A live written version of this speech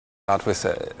Start with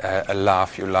a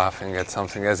laugh, you laughing at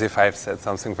something as if I've said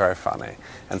something very funny.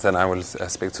 And then I will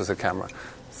speak to the camera.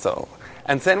 So,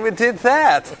 and then we did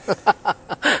that.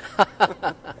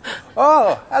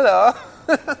 Oh, hello.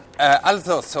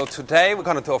 Also, so today we're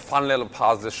going to do a fun little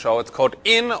part of the show. It's called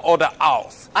In oder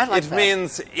Aus. I like that. It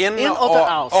means in oder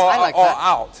aus. Or, I like or that.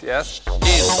 out, yes?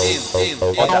 In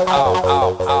oder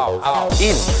out.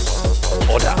 In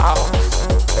oder aus.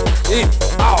 In,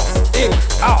 aus, in,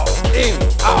 aus, in,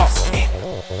 aus, in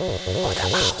oder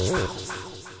aus.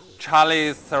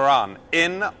 Charlize Theron,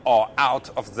 in or out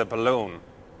of the balloon?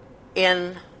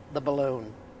 In the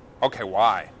balloon. Okay,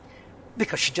 why?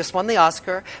 Because she just won the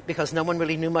Oscar, because no one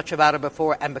really knew much about her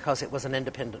before, and because it was an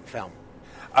independent film.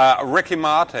 Ricky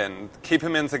Martin, keep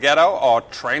him in the ghetto or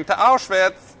train to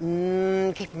Auschwitz?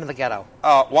 Keep him in the ghetto.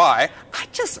 Why?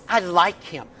 I like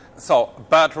him. So,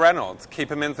 Burt Reynolds,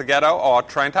 keep him in the ghetto or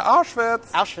train to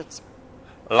Auschwitz? Auschwitz.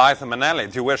 Liza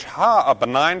Minnelli, do you wish her a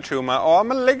benign tumor or a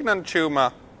malignant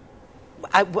tumor?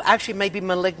 Actually, maybe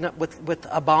malignant with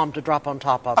a bomb to drop on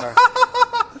top of her.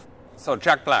 So,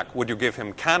 Jack Black, would you give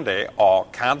him candy or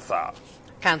cancer?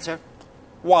 Cancer.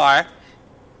 Why?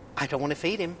 I don't want to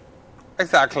feed him.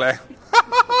 Exactly.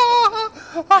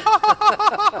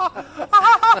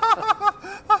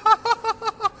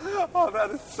 Oh,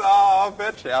 that is so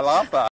bitchy. I love that.